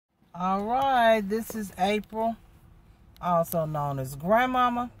All right, this is April, also known as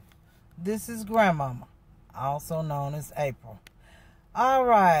Grandmama. This is Grandmama, also known as April. All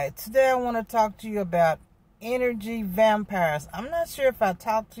right, today I want to talk to you about energy vampires. I'm not sure if I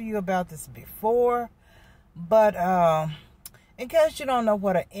talked to you about this before, but in case you don't know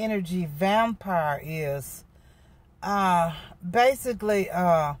what an energy vampire is, basically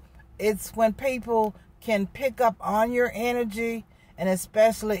it's when people can pick up on your energy, and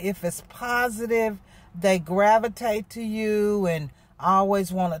especially if it's positive, they gravitate to you and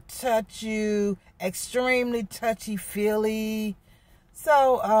always want to touch you, extremely touchy-feely.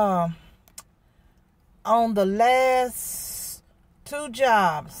 So, on the last 2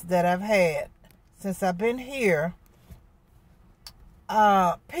 jobs that I've had since I've been here,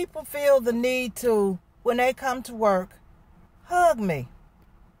 people feel the need to, when they come to work, hug me.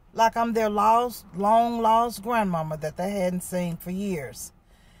 Like I'm their long-lost grandmama that they hadn't seen for years.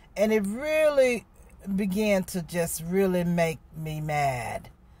 And it really began to just really make me mad.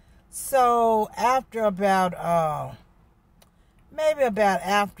 So after about, maybe about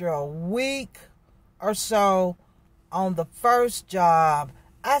after a week or so on the first job,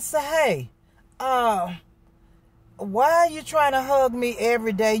 I said, hey, why are you trying to hug me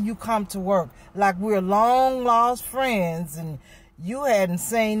every day you come to work? Like we're long-lost friends and you hadn't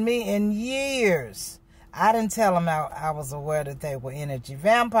seen me in years. I didn't tell them I was aware that they were energy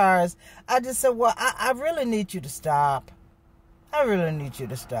vampires. I just said, well, I really need you to stop. I really need you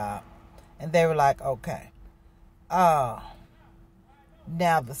to stop. And they were like, okay. Now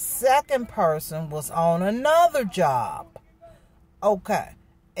the second person was on another job. Okay.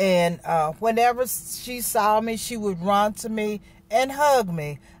 And whenever she saw me, she would run to me and hug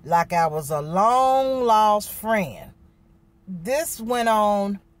me like I was a long-lost friend. This went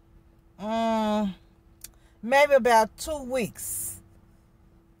on maybe about 2 weeks.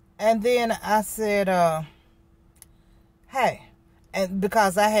 And then I said, hey, and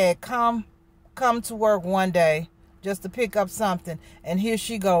because I had come to work one day just to pick up something, and here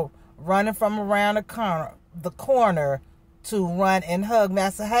she go running from around the corner to run and hug me. I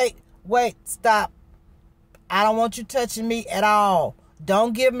said, hey, wait, stop. I don't want you touching me at all.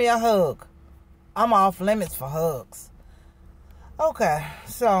 Don't give me a hug. I'm off limits for hugs. Okay,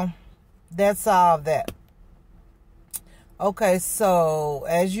 so that's all that. Okay, so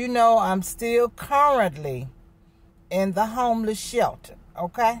as you know, I'm still currently in the homeless shelter.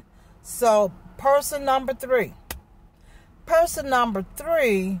 Okay, so person number 3. Person number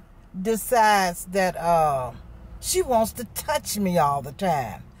 3 decides that she wants to touch me all the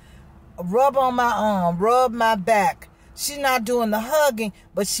time. Rub on my arm, rub my back. She's not doing the hugging,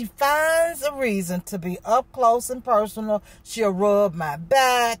 but she finds a reason to be up close and personal. She'll rub my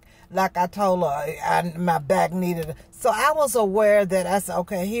back, like I told her my back needed it. So I was aware that I said,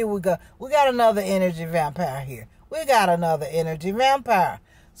 okay, here we go. We got another energy vampire here. We got another energy vampire.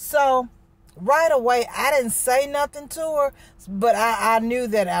 So right away, I didn't say nothing to her, but I knew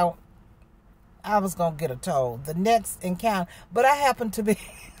that I was going to get a toll the next encounter. But I happened to be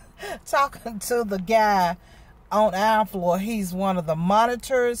talking to the guy on our floor. He's one of the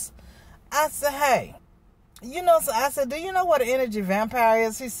monitors. I said, hey, so I said, do you know what an energy vampire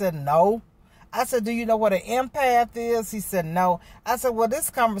is? He said, no. I said, do you know what an empath is? He said, no. I said, well, this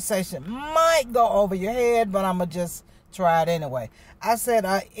conversation might go over your head, but I'm going to just try it anyway. I said,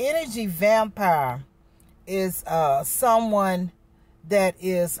 an energy vampire is someone that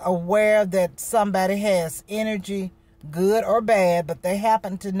is aware that somebody has energy, good or bad, but they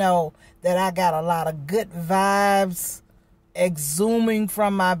happen to know that I got a lot of good vibes exhuming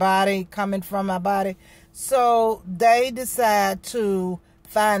from my body, coming from my body. So they decide to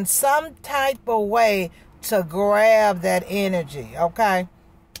find some type of way to grab that energy, okay?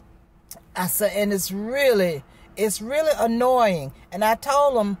 I said, and it's really annoying. And I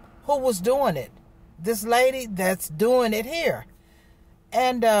told them who was doing it. This lady that's doing it here.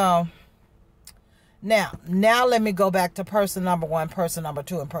 And Now let me go back to person number 1, person number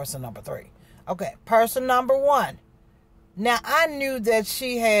 2, and person number 3. Okay, person number 1. Now, I knew that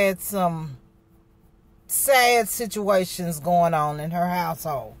she had some sad situations going on in her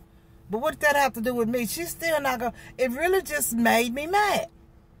household. But what did that have to do with me? She's still not going to... It really just made me mad.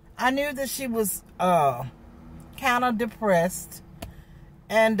 I knew that she was kind of depressed.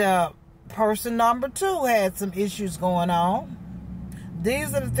 And person number 2 had some issues going on.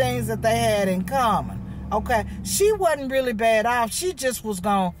 These are the things that they had in common. Okay, she wasn't really bad off. She just was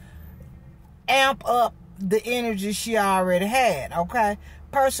going to amp up the energy she already had. Okay,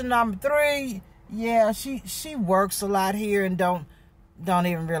 person number 3, yeah, she works a lot here and don't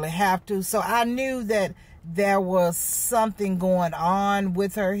even really have to. So I knew that there was something going on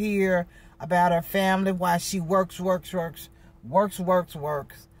with her here about her family, why she works.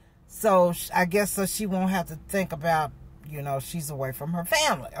 So I guess so she won't have to think about, she's away from her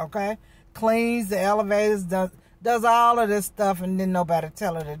family, okay? Cleans the elevators, does all of this stuff, and then nobody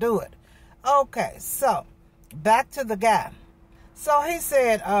tell her to do it. Okay, so back to the guy. So he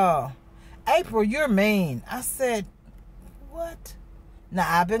said, April, you're mean. I said, what? Now,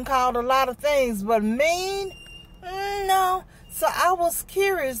 I've been called a lot of things, but mean? No. So I was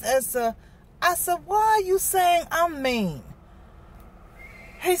curious I said, why are you saying I'm mean?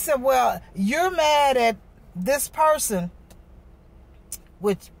 He said, well, you're mad at this person,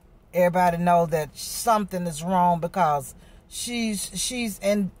 which everybody knows that something is wrong because she's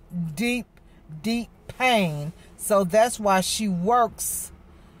in deep pain. So that's why she works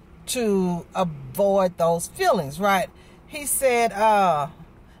to avoid those feelings, right? He said, now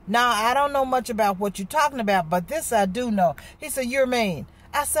I don't know much about what you're talking about, but this I do know. He said, you're mean.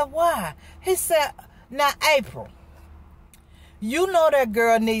 I said, why? He said, now, April, you know that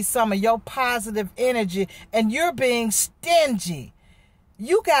girl needs some of your positive energy, and you're being stingy.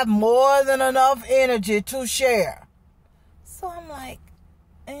 You got more than enough energy to share. So I'm like,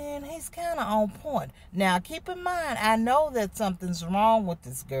 and he's kind of on point. Now, keep in mind, I know that something's wrong with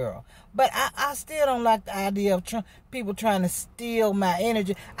this girl, but I still don't like the idea of people trying to steal my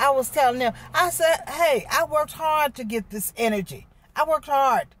energy. I was telling them, I said, hey, I worked hard to get this energy. I worked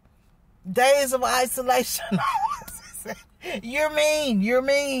hard. Days of isolation. You're mean.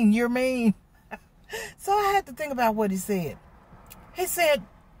 So I had to think about what he said. He said,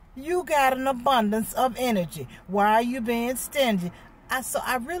 you got an abundance of energy. Why are you being stingy? So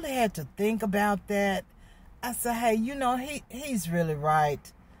I really had to think about that. I said, hey, he's really right.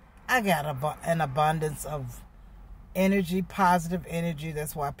 I got an abundance of energy, positive energy.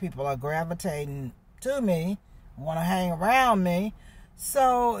 That's why people are gravitating to me, want to hang around me.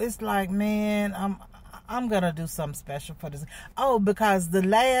 So it's like, man, I'm going to do something special for this. Oh, because the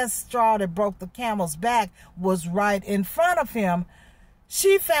last straw that broke the camel's back was right in front of him.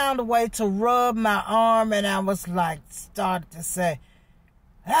 She found a way to rub my arm, and I was like, started to say,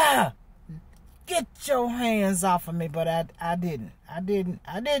 get your hands off of me. But I didn't.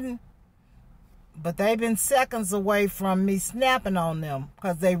 But they've been seconds away from me snapping on them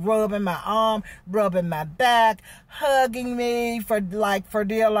because they rubbing my arm, rubbing my back, hugging me for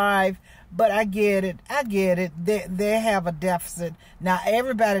dear life. But I get it. They have a deficit. Now,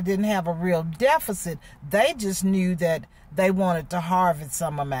 everybody didn't have a real deficit. They just knew that they wanted to harvest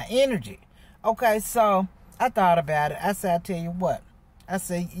some of my energy. Okay, so I thought about it. I said, I tell you what. I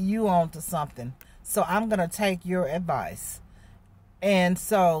said, you on to something. So I'm going to take your advice. And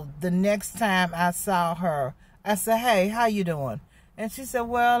so the next time I saw her, I said, hey, how you doing? And she said,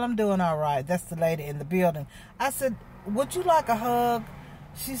 well, I'm doing all right. That's the lady in the building. I said, would you like a hug?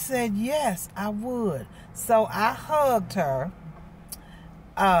 She said, yes, I would. So I hugged her,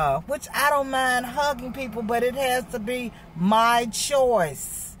 which I don't mind hugging people, but it has to be my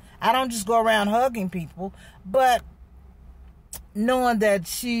choice. I don't just go around hugging people, but knowing that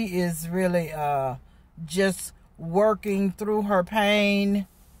she is really just working through her pain,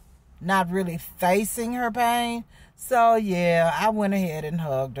 not really facing her pain. So yeah, I went ahead and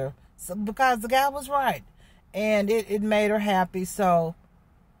hugged her because the guy was right, and it made her happy. So,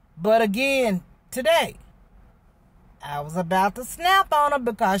 but again, today I was about to snap on her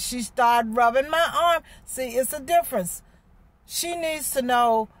because she started rubbing my arm. See, it's a difference. She needs to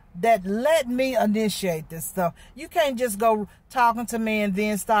know that let me initiate this stuff. You can't just go talking to me and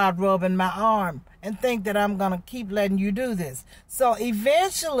then start rubbing my arm and think that I'm going to keep letting you do this. So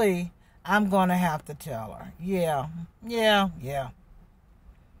eventually, I'm going to have to tell her. Yeah,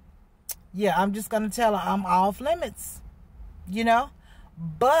 I'm just going to tell her I'm off limits,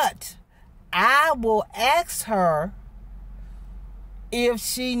 But I will ask her if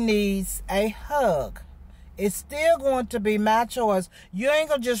she needs a hug. It's still going to be my choice. You ain't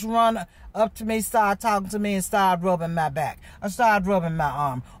going to just run up to me, start talking to me, and start rubbing my back or start rubbing my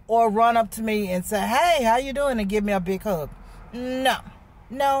arm, or run up to me and say, hey, how you doing, and give me a big hug. No,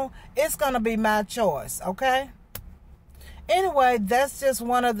 it's going to be my choice, okay? Anyway, that's just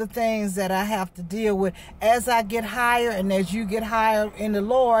one of the things that I have to deal with as I get higher and as you get higher in the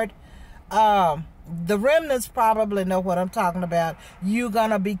Lord. The remnants probably know what I'm talking about. You're going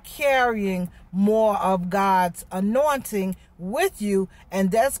to be carrying more of God's anointing with you, and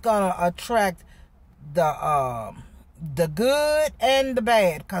that's going to attract the good and the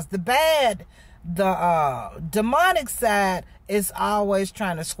bad. Because the bad, the demonic side is always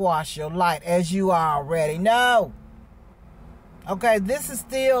trying to squash your light, as you already know. Okay, this is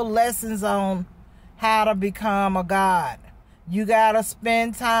still lessons on how to become a God. You got to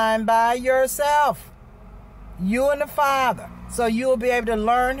spend time by yourself, you and the Father, so you'll be able to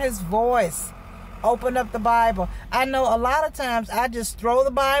learn his voice. Open up the Bible. I know a lot of times I just throw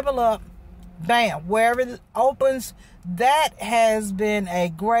the Bible up, bam, wherever it opens. That has been a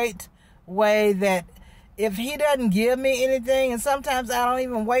great way that if he doesn't give me anything, and sometimes I don't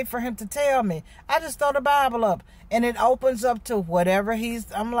even wait for him to tell me, I just throw the Bible up and it opens up to whatever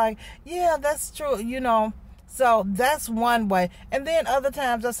I'm like, yeah, that's true, So that's one way. And then other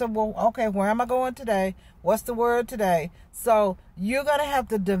times I said, well, okay, where am I going today? What's the word today? So you're going to have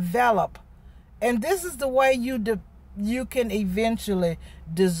to develop. And this is the way you can eventually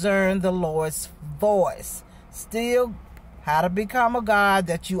discern the Lord's voice. Still, how to become a God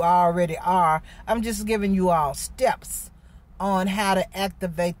that you already are. I'm just giving you all steps on how to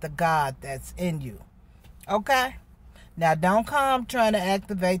activate the God that's in you. Okay? Now, don't come trying to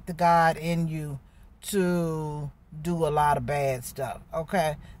activate the God in you to do a lot of bad stuff.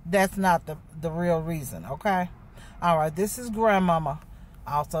 Okay? That's not the real reason. Okay? All right. This is Grandmama,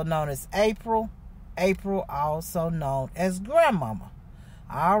 also known as April. April, also known as Grandmama.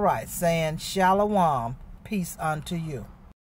 All right. Saying shalom. Peace unto you.